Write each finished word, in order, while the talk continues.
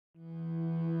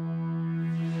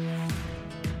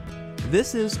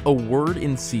This is A Word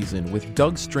in Season with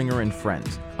Doug Stringer and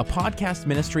Friends, a podcast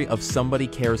ministry of Somebody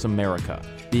Cares America,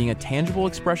 being a tangible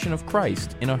expression of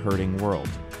Christ in a hurting world.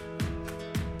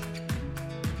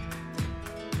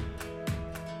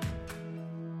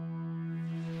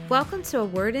 Welcome to A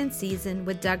Word in Season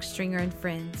with Doug Stringer and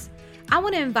Friends. I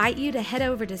want to invite you to head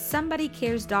over to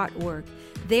somebodycares.org.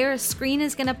 There, a screen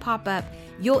is going to pop up.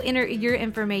 You'll enter your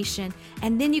information,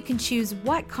 and then you can choose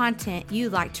what content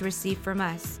you'd like to receive from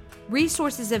us.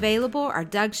 Resources available are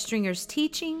Doug Stringer's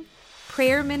teaching,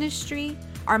 prayer ministry,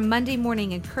 our Monday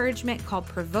morning encouragement called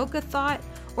Provoke a Thought,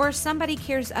 or Somebody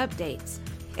Cares updates.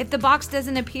 If the box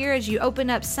doesn't appear as you open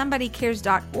up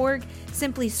somebodycares.org,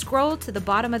 simply scroll to the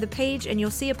bottom of the page and you'll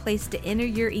see a place to enter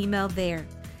your email there.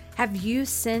 Have you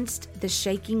sensed the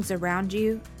shakings around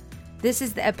you? This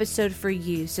is the episode for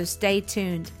you, so stay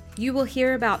tuned. You will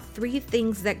hear about 3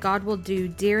 things that God will do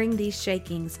during these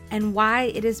shakings and why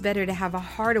it is better to have a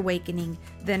heart awakening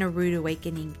than a rude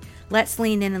awakening. Let's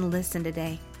lean in and listen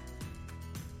today.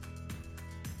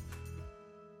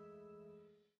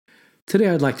 Today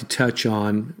I'd like to touch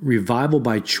on revival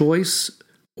by choice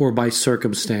or by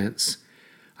circumstance.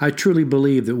 I truly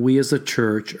believe that we as a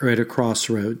church are at a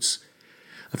crossroads.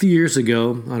 A few years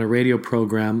ago on a radio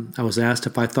program, I was asked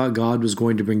if I thought God was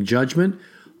going to bring judgment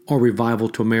or revival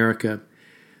to America.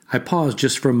 I paused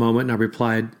just for a moment and I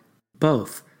replied,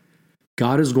 both.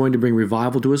 God is going to bring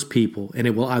revival to His people, and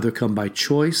it will either come by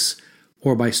choice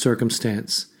or by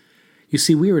circumstance. You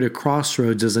see, we are at a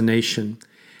crossroads as a nation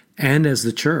and as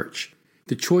the church.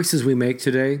 The choices we make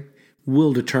today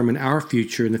will determine our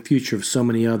future and the future of so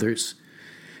many others.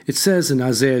 It says in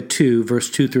Isaiah 2,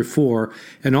 verse 2 through 4,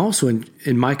 and also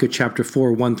in Micah chapter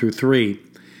 4, 1 through 3,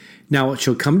 "Now it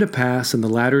shall come to pass in the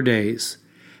latter days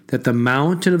that the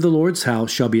mountain of the Lord's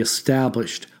house shall be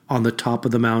established on the top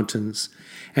of the mountains,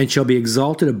 and shall be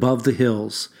exalted above the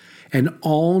hills, and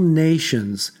all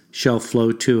nations shall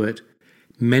flow to it.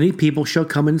 Many people shall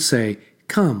come and say,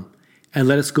 Come, and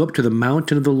let us go up to the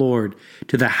mountain of the Lord,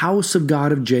 to the house of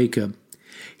God of Jacob.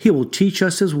 He will teach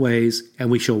us His ways, and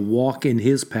we shall walk in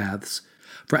His paths.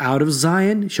 For out of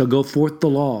Zion shall go forth the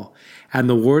law, and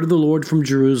the word of the Lord from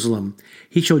Jerusalem.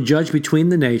 He shall judge between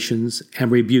the nations, and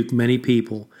rebuke many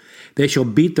people. They shall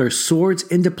beat their swords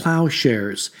into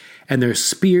plowshares, and their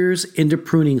spears into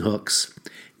pruning hooks.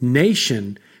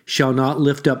 Nation shall not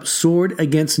lift up sword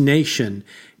against nation,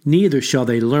 neither shall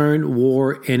they learn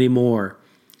war any more."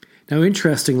 Now,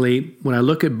 interestingly, when I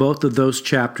look at both of those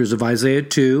chapters of Isaiah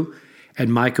 2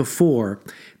 and Micah 4,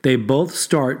 they both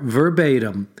start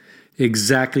verbatim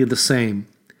exactly the same.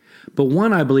 But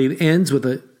one, I believe, ends with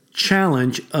a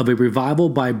challenge of a revival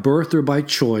by birth or by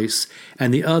choice,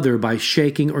 and the other by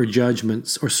shaking or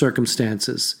judgments or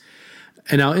circumstances.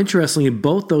 And now, interestingly,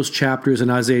 both those chapters in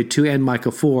Isaiah 2 and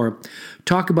Micah 4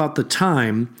 talk about the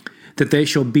time that they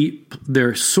shall beat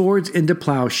their swords into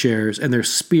plowshares and their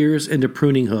spears into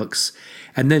pruning hooks.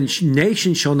 And then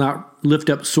nation shall not lift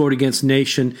up sword against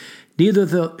nation,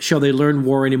 neither shall they learn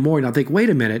war anymore. And I think, wait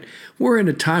a minute, we're in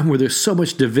a time where there's so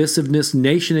much divisiveness,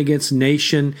 nation against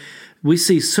nation. We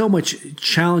see so much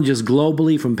challenges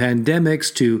globally, from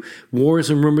pandemics to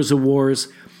wars and rumors of wars.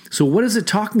 So what is it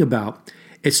talking about?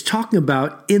 It's talking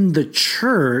about in the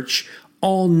church,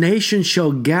 all nations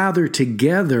shall gather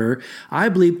together. I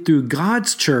believe through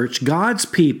God's church, God's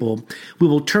people, we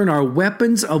will turn our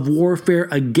weapons of warfare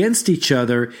against each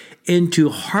other into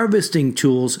harvesting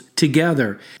tools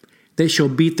together. They shall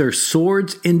beat their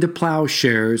swords into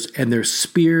plowshares and their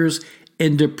spears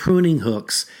into pruning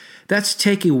hooks. That's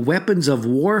taking weapons of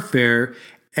warfare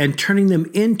and turning them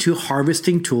into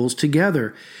harvesting tools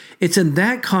together. It's in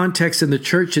that context in the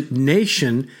church that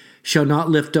nation shall not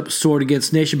lift up sword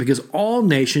against nation, because all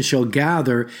nations shall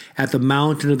gather at the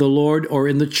mountain of the Lord, or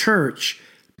in the church.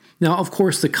 Now, of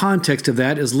course, the context of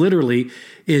that is literally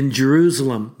in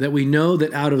Jerusalem, that we know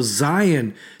that out of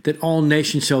Zion that all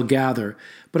nations shall gather.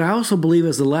 But I also believe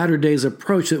as the latter days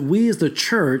approach that we as the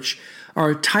church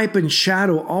are a type and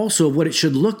shadow also of what it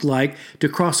should look like to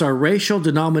cross our racial,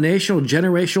 denominational,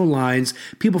 generational lines,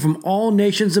 people from all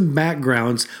nations and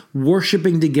backgrounds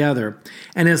worshiping together.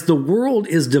 And as the world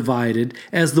is divided,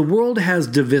 as the world has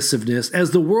divisiveness,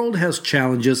 as the world has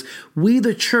challenges, we,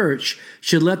 the church,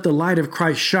 should let the light of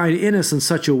Christ shine in us in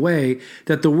such a way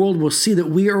that the world will see that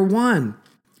we are one.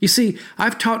 You see,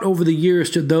 I've taught over the years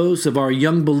to those of our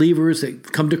young believers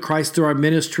that come to Christ through our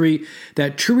ministry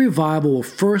that true revival will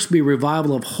first be a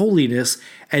revival of holiness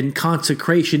and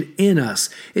consecration in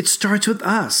us. It starts with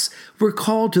us. We're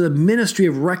called to the ministry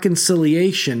of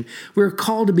reconciliation. We're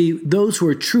called to be those who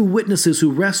are true witnesses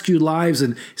who rescue lives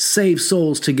and save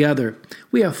souls together.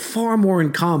 We have far more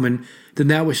in common than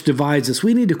that which divides us.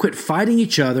 We need to quit fighting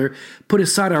each other, put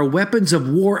aside our weapons of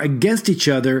war against each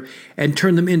other, and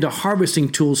turn them into harvesting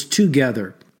tools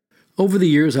together. Over the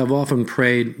years, I've often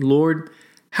prayed, Lord,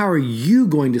 how are you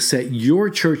going to set your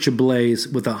church ablaze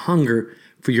with a hunger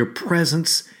for your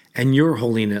presence and your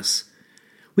holiness?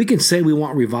 We can say we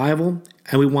want revival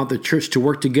and we want the church to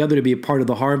work together to be a part of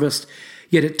the harvest,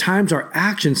 yet at times our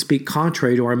actions speak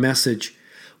contrary to our message.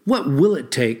 What will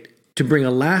it take to bring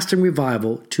a lasting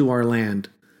revival to our land?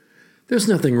 There's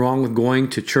nothing wrong with going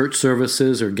to church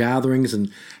services or gatherings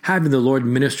and having the Lord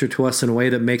minister to us in a way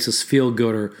that makes us feel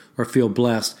good or feel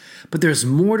blessed. But there's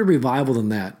more to revival than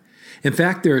that. In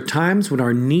fact, there are times when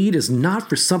our need is not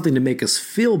for something to make us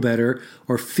feel better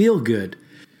or feel good.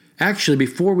 Actually,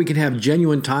 before we can have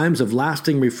genuine times of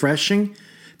lasting refreshing,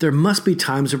 there must be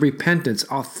times of repentance,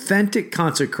 authentic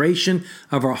consecration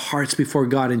of our hearts before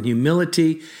God in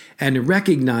humility, and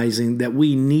recognizing that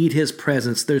we need His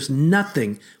presence. There's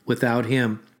nothing without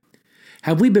Him.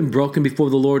 Have we been broken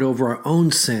before the Lord over our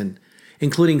own sin,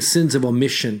 including sins of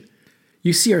omission?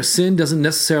 You see, our sin doesn't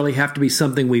necessarily have to be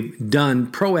something we've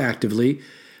done proactively,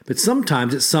 but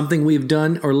sometimes it's something we've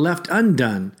done or left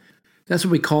undone. That's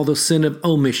what we call the sin of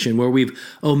omission, where we've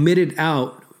omitted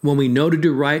out when we know to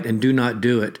do right and do not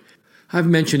do it. I've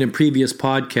mentioned in previous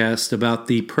podcasts about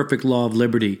the perfect law of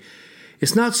liberty.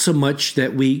 It's not so much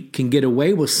that we can get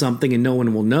away with something and no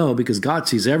one will know because God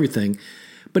sees everything,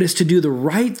 but it's to do the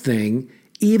right thing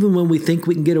even when we think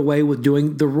we can get away with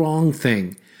doing the wrong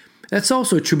thing. That's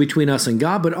also true between us and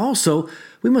God, but also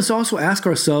we must also ask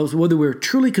ourselves whether we're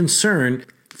truly concerned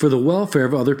for the welfare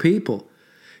of other people.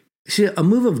 See, a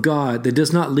move of God that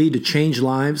does not lead to changed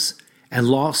lives and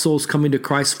lost souls coming to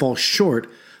Christ falls short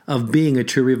of being a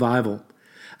true revival.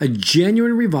 A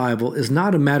genuine revival is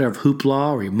not a matter of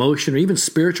hoopla or emotion or even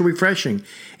spiritual refreshing.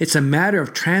 It's a matter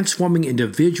of transforming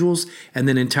individuals and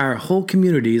then entire whole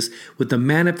communities with the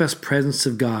manifest presence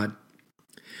of God.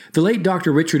 The late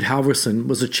Dr. Richard Halverson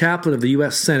was a chaplain of the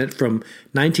U.S. Senate from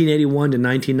 1981 to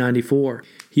 1994.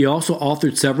 He also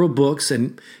authored several books,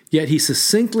 and yet he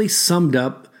succinctly summed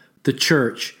up the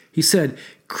church. He said,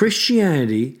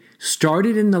 Christianity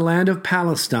started in the land of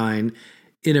Palestine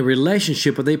in a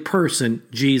relationship with a person,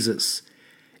 Jesus.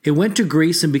 It went to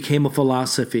Greece and became a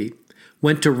philosophy,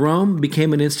 went to Rome,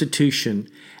 became an institution,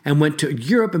 and went to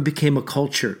Europe and became a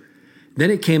culture. Then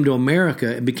it came to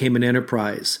America and became an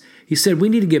enterprise. He said we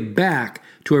need to get back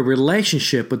to a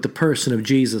relationship with the person of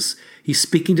Jesus. He's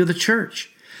speaking to the church.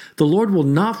 The Lord will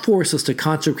not force us to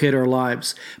consecrate our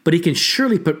lives, but He can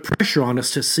surely put pressure on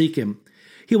us to seek Him.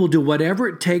 He will do whatever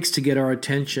it takes to get our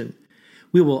attention.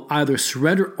 We will either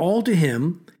surrender all to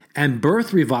Him and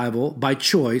birth revival by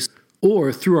choice,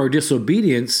 or through our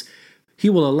disobedience, He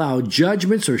will allow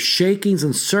judgments or shakings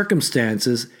and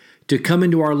circumstances to come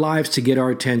into our lives to get our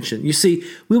attention. You see,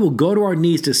 we will go to our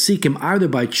knees to seek Him either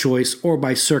by choice or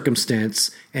by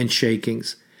circumstance and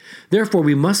shakings. Therefore,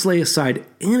 we must lay aside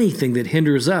anything that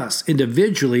hinders us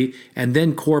individually and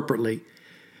then corporately.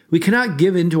 We cannot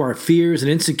give in to our fears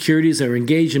and insecurities that are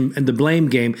engaged in the blame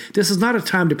game. This is not a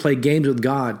time to play games with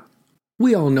God.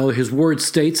 We all know His Word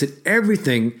states that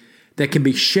everything that can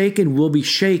be shaken will be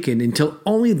shaken until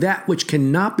only that which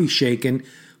cannot be shaken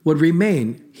would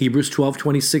remain. Hebrews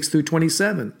 12:26 through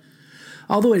 27.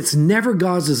 Although it's never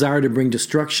God's desire to bring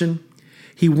destruction,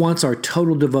 He wants our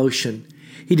total devotion.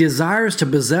 He desires to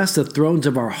possess the thrones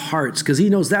of our hearts because He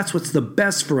knows that's what's the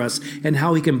best for us and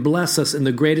how He can bless us in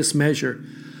the greatest measure.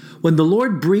 When the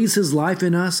Lord breathes His life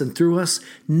in us and through us,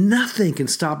 nothing can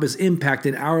stop His impact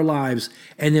in our lives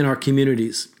and in our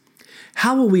communities.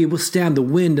 How will we withstand the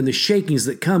wind and the shakings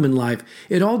that come in life?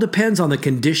 It all depends on the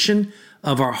condition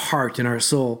of our heart and our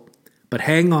soul. But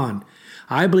hang on.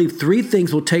 I believe three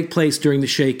things will take place during the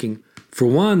shaking. For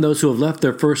one, those who have left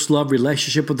their first love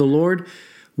relationship with the Lord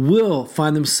will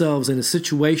find themselves in a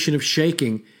situation of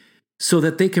shaking so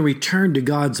that they can return to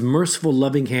God's merciful,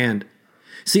 loving hand.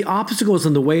 See, obstacles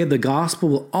in the way of the gospel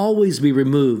will always be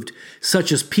removed,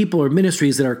 such as people or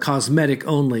ministries that are cosmetic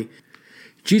only.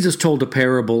 Jesus told a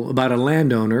parable about a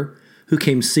landowner who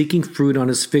came seeking fruit on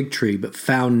his fig tree but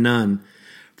found none.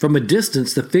 From a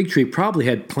distance, the fig tree probably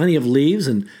had plenty of leaves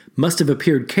and must have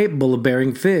appeared capable of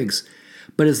bearing figs.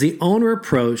 But as the owner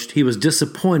approached, he was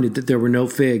disappointed that there were no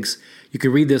figs. You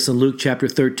can read this in Luke chapter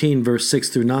 13, verse 6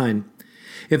 through 9.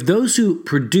 If those who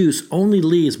produce only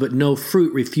leaves but no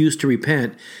fruit refuse to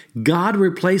repent, God will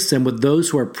replace them with those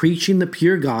who are preaching the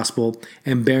pure gospel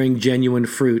and bearing genuine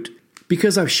fruit.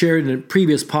 Because I've shared in a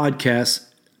previous podcast,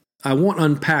 I won't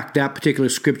unpack that particular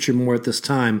scripture more at this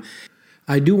time.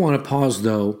 I do want to pause,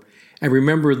 though, and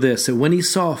remember this, that when he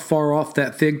saw far off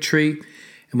that fig tree,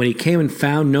 And when he came and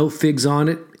found no figs on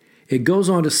it, it goes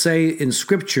on to say in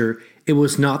Scripture, it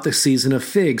was not the season of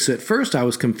figs. So at first I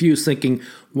was confused, thinking,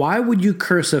 why would you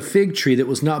curse a fig tree that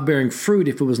was not bearing fruit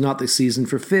if it was not the season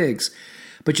for figs?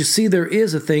 But you see, there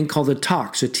is a thing called a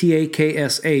tox, a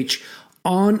T-A-K-S-H,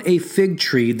 on a fig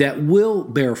tree that will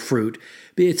bear fruit.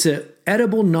 It's an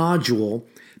edible nodule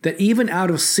that even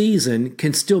out of season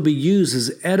can still be used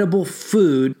as edible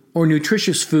food or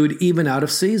nutritious food even out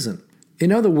of season.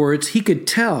 In other words, he could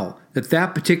tell that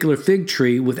that particular fig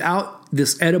tree without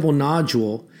this edible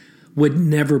nodule would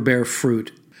never bear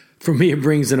fruit. For me, it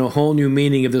brings in a whole new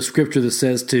meaning of the scripture that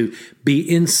says to be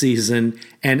in season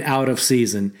and out of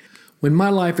season. When my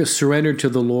life is surrendered to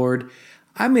the Lord,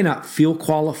 I may not feel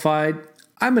qualified.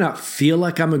 I may not feel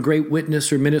like I'm a great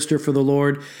witness or minister for the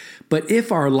Lord, but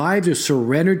if our lives are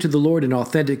surrendered to the Lord in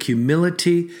authentic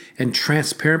humility and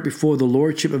transparent before the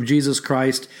Lordship of Jesus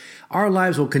Christ, our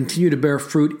lives will continue to bear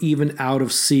fruit even out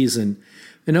of season.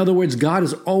 In other words, God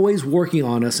is always working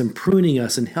on us and pruning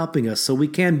us and helping us so we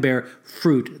can bear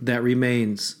fruit that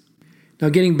remains. Now,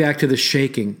 getting back to the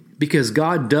shaking, because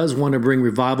God does want to bring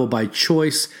revival by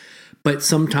choice, but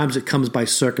sometimes it comes by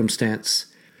circumstance.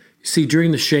 You see,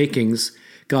 during the shakings,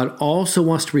 God also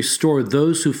wants to restore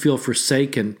those who feel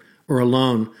forsaken or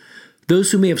alone,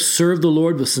 those who may have served the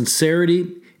Lord with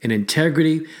sincerity and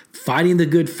integrity, fighting the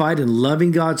good fight and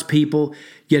loving God's people,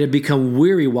 yet have become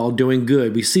weary while doing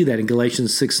good. We see that in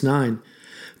Galatians 6:9.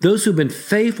 Those who've been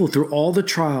faithful through all the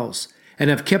trials and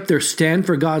have kept their stand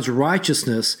for God's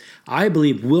righteousness, I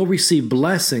believe will receive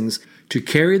blessings to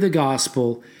carry the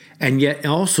gospel and yet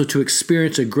also to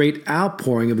experience a great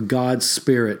outpouring of God's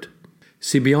Spirit.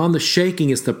 See, beyond the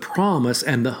shaking is the promise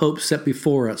and the hope set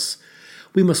before us.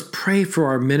 We must pray for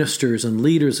our ministers and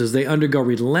leaders as they undergo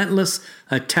relentless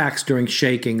attacks during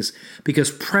shakings because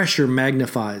pressure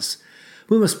magnifies.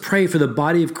 We must pray for the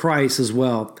body of Christ as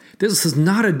well. This is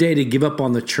not a day to give up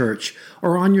on the church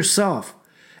or on yourself,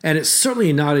 and it's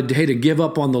certainly not a day to give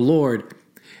up on the Lord.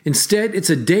 Instead, it's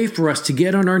a day for us to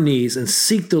get on our knees and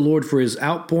seek the Lord for His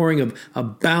outpouring of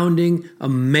abounding,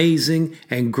 amazing,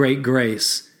 and great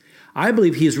grace. I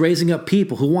believe He is raising up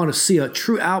people who want to see a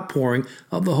true outpouring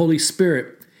of the Holy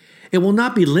Spirit. It will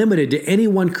not be limited to any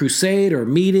one crusade or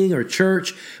meeting or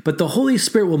church, but the Holy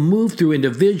Spirit will move through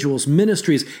individuals,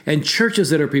 ministries, and churches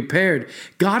that are prepared.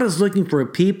 God is looking for a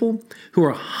people who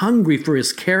are hungry for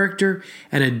His character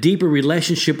and a deeper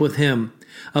relationship with Him.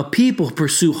 A people who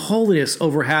pursue holiness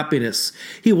over happiness.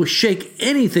 He will shake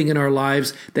anything in our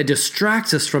lives that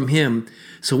distracts us from Him.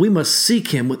 So we must seek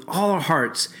Him with all our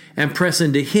hearts and press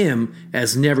into Him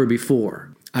as never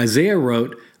before. Isaiah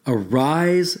wrote,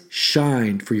 "Arise,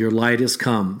 shine, for your light is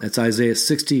come." That's Isaiah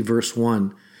 60, verse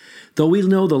 1. Though we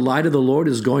know the light of the Lord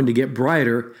is going to get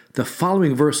brighter, the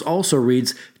following verse also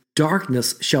reads,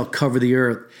 "Darkness shall cover the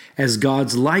earth." As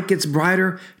God's light gets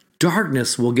brighter,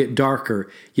 darkness will get darker,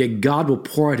 yet God will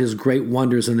pour out His great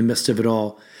wonders in the midst of it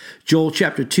all. Joel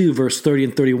chapter 2, verse 30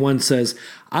 and 31 says,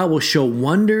 "I will show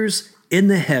wonders in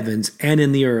the heavens and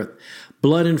in the earth,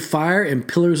 blood and fire and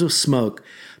pillars of smoke.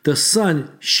 The sun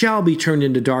shall be turned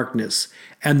into darkness,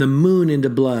 and the moon into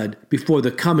blood, before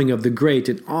the coming of the great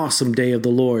and awesome day of the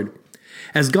Lord."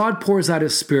 As God pours out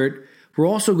His Spirit, we're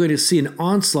also going to see an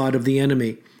onslaught of the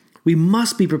enemy. We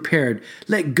must be prepared,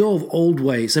 let go of old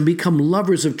ways, and become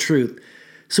lovers of truth,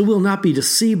 so we'll not be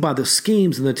deceived by the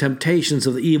schemes and the temptations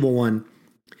of the evil one.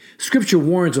 Scripture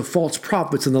warns of false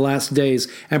prophets in the last days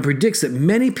and predicts that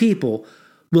many people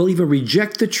will even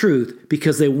reject the truth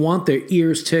because they want their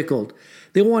ears tickled.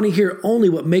 They want to hear only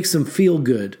what makes them feel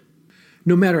good.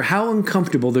 No matter how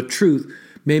uncomfortable the truth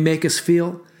may make us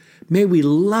feel, may we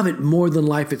love it more than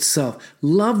life itself.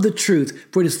 Love the truth,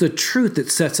 for it is the truth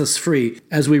that sets us free,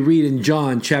 as we read in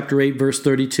John chapter 8, verse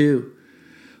 32.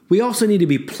 We also need to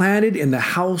be planted in the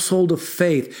household of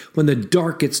faith when the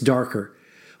dark gets darker.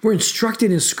 We're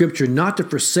instructed in Scripture not to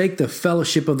forsake the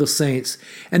fellowship of the saints,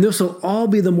 and this will all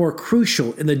be the more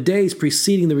crucial in the days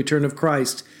preceding the return of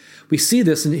Christ. We see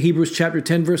this in Hebrews chapter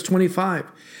 10, verse 25.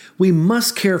 We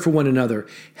must care for one another,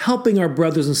 helping our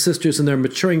brothers and sisters in their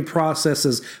maturing process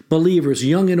as believers,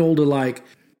 young and old alike.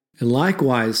 And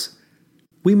likewise,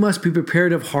 we must be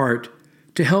prepared of heart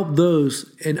to help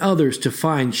those and others to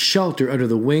find shelter under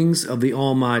the wings of the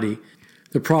Almighty.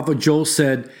 The prophet Joel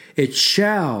said, "It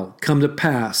shall come to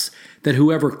pass that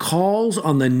whoever calls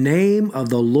on the name of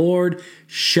the Lord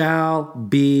shall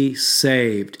be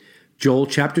saved." Joel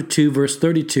chapter 2, verse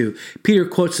 32. Peter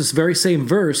quotes this very same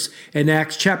verse in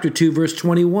Acts chapter 2, verse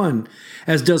 21,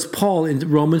 as does Paul in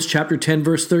Romans chapter 10,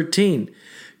 verse 13.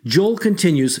 Joel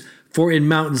continues, "For in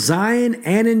Mount Zion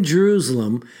and in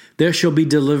Jerusalem there shall be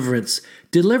deliverance,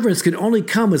 Deliverance can only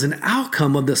come as an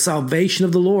outcome of the salvation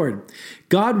of the Lord.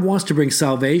 God wants to bring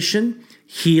salvation,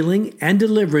 healing, and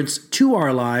deliverance to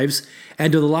our lives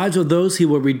and to the lives of those He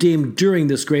will redeem during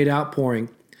this great outpouring.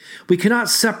 We cannot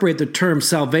separate the terms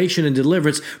salvation and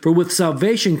deliverance, for with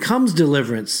salvation comes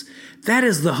deliverance. That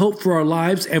is the hope for our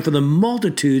lives and for the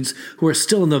multitudes who are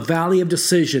still in the valley of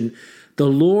decision. The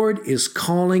Lord is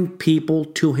calling people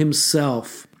to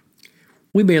Himself.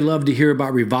 We may love to hear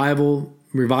about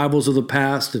revivals of the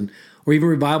past, or even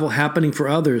revival happening for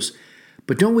others.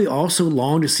 But don't we also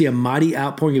long to see a mighty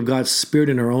outpouring of God's Spirit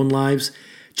in our own lives,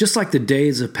 just like the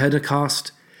days of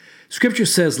Pentecost? Scripture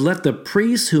says, "Let the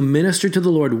priests who minister to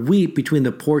the Lord weep between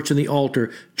the porch and the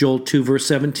altar," Joel 2, verse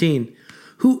 17.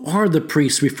 Who are the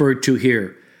priests referred to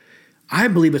here? I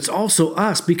believe it's also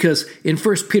us, because in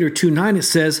 1 Peter 2:9 it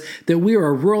says that we are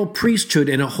a royal priesthood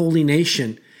and a holy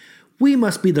nation. We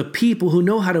must be the people who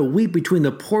know how to weep between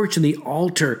the porch and the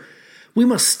altar. We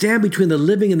must stand between the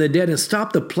living and the dead and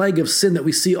stop the plague of sin that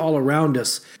we see all around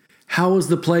us. How was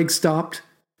the plague stopped?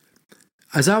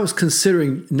 As I was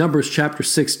considering Numbers chapter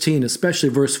 16, especially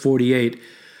verse 48,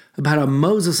 about how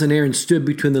Moses and Aaron stood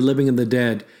between the living and the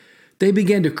dead, they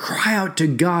began to cry out to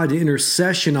God in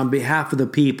intercession on behalf of the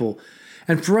people.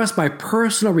 And for us, by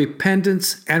personal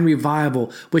repentance and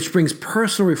revival, which brings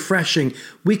personal refreshing,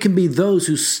 we can be those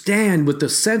who stand with the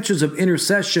censers of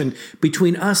intercession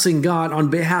between us and God on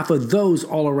behalf of those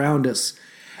all around us.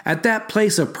 At that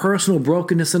place of personal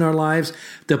brokenness in our lives,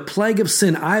 the plague of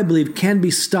sin, I believe, can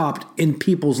be stopped in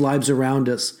people's lives around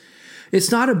us. It's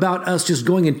not about us just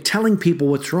going and telling people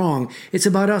what's wrong. It's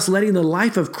about us letting the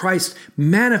life of Christ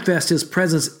manifest His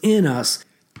presence in us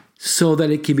so that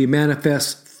it can be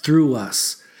manifest through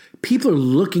us. People are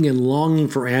looking and longing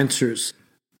for answers.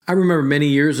 I remember many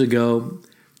years ago,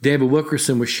 David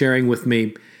Wilkerson was sharing with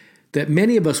me that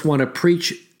many of us want to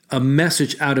preach a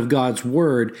message out of God's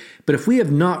Word, but if we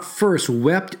have not first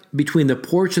wept between the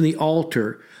porch and the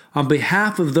altar on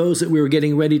behalf of those that we were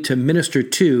getting ready to minister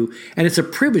to, and it's a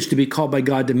privilege to be called by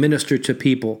God to minister to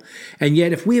people, and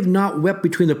yet if we have not wept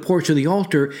between the porch and the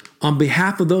altar on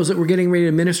behalf of those that we're getting ready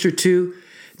to minister to,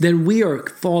 then we are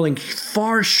falling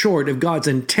far short of God's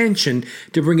intention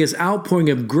to bring His outpouring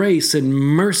of grace and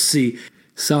mercy,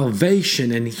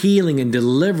 salvation and healing and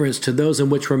deliverance to those in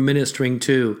which we're ministering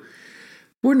to.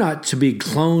 We're not to be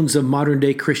clones of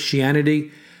modern-day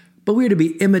Christianity, but we are to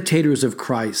be imitators of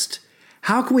Christ.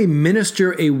 How can we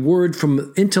minister a word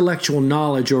from intellectual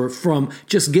knowledge or from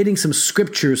just getting some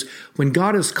scriptures when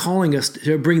God is calling us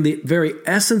to bring the very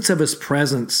essence of His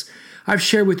presence? I've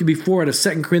shared with you before out of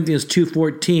 2 Corinthians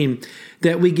 2:14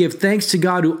 that we give thanks to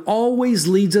God who always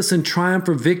leads us in triumph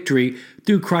or victory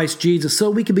through Christ Jesus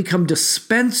so we can become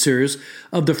dispensers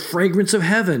of the fragrance of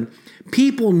heaven.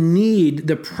 People need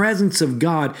the presence of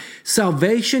God.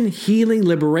 Salvation, healing,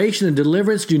 liberation, and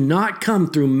deliverance do not come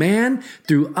through man,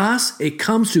 through us. It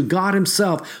comes through God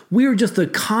Himself. We are just the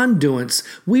conduits.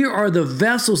 We are the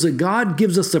vessels that God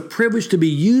gives us the privilege to be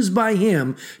used by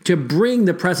Him to bring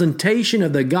the presentation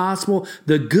of the gospel,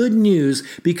 the good news,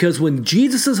 because when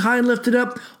Jesus is high and lifted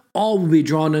up, all will be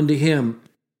drawn unto Him.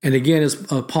 And again, as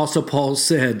Apostle Paul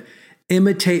said,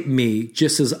 imitate me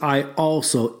just as I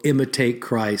also imitate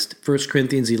Christ. 1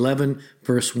 Corinthians 11,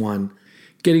 verse 1.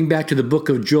 Getting back to the book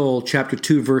of Joel, chapter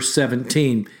 2, verse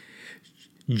 17.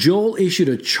 Joel issued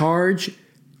a charge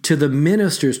to the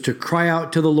ministers to cry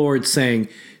out to the Lord, saying,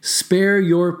 "Spare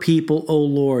your people, O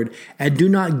Lord, and do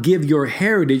not give your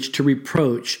heritage to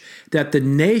reproach, that the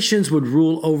nations would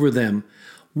rule over them.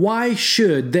 Why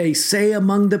should they say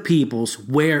among the peoples,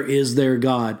 where is their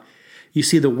God?" You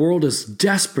see, the world is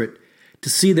desperate to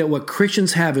see that what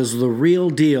Christians have is the real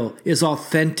deal, is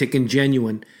authentic and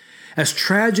genuine. As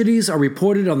tragedies are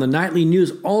reported on the nightly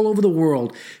news all over the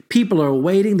world, people are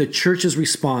awaiting the church's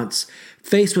response.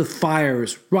 Faced with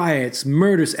fires, riots,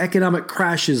 murders, economic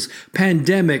crashes,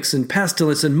 pandemics, and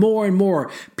pestilence, and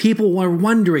more, people are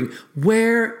wondering,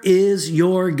 where is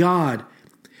your God?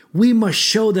 We must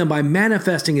show them by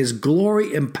manifesting His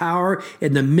glory and power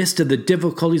in the midst of the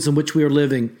difficulties in which we are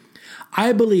living.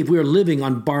 I believe we are living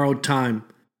on borrowed time.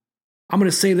 I'm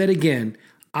going to say that again.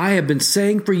 I have been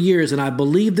saying for years, and I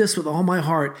believe this with all my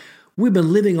heart, we've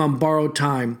been living on borrowed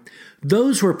time.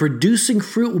 Those who are producing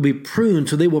fruit will be pruned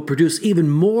so they will produce even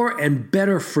more and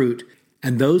better fruit.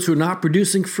 And those who are not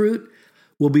producing fruit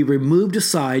will be removed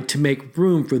aside to make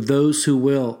room for those who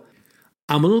will.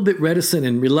 I'm a little bit reticent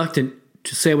and reluctant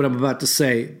to say what I'm about to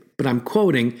say, but I'm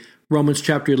quoting Romans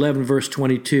chapter 11, verse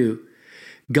 22.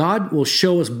 God will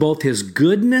show us both His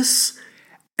goodness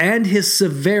and His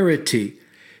severity,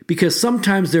 because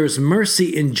sometimes there is mercy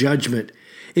in judgment.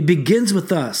 It begins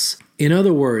with us. In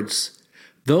other words,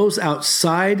 Those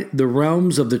outside the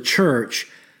realms of the church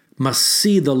must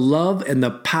see the love and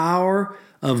the power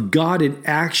of God in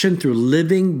action through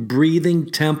living, breathing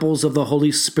temples of the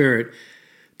Holy Spirit.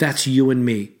 That's you and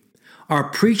me. Our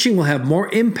preaching will have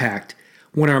more impact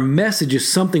when our message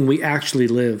is something we actually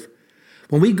live.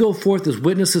 When we go forth as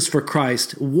witnesses for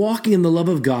Christ, walking in the love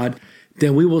of God,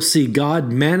 then we will see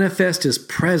God manifest His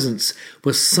presence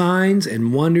with signs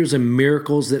and wonders and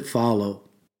miracles that follow.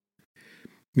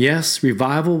 Yes,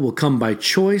 revival will come by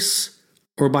choice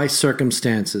or by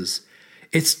circumstances.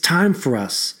 It's time for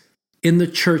us in the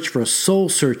church for a soul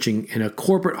searching and a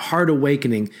corporate heart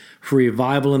awakening for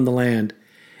revival in the land.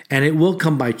 And it will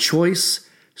come by choice,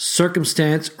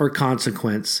 circumstance, or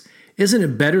consequence. Isn't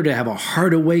it better to have a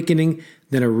heart awakening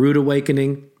than a rude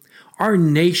awakening? Our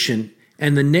nation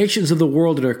and the nations of the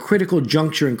world are at a critical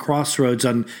juncture and crossroads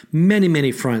on many,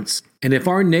 many fronts. And if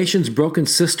our nation's broken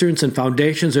cisterns and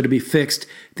foundations are to be fixed,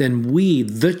 then we,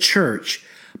 the church,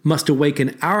 must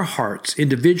awaken our hearts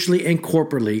individually and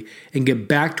corporately and get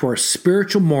back to our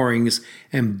spiritual moorings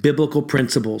and biblical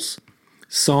principles.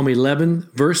 Psalm 11,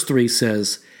 verse 3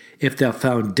 says, "If the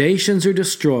foundations are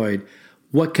destroyed,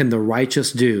 what can the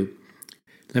righteous do?"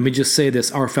 Let me just say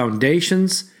this, our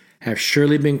foundations have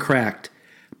surely been cracked,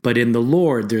 but in the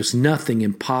Lord there's nothing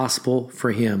impossible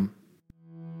for Him.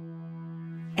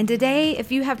 And today,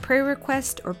 if you have prayer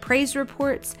requests or praise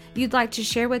reports you'd like to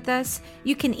share with us,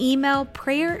 you can email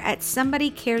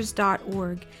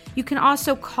prayer@somebodycares.org. You can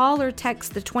also call or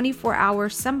text the 24-hour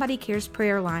Somebody Cares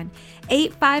prayer line,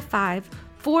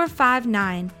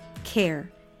 855-459-CARE.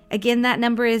 Again, that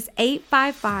number is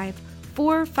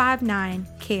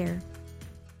 855-459-CARE.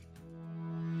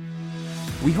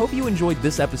 We hope you enjoyed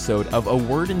this episode of A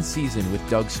Word in Season with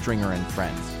Doug Stringer and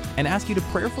Friends, and ask you to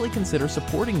prayerfully consider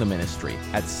supporting the ministry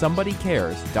at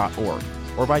somebodycares.org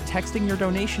or by texting your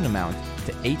donation amount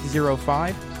to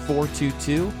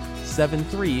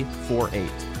 805-422-7348.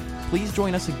 Please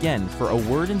join us again for A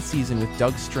Word in Season with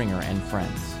Doug Stringer and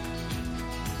Friends.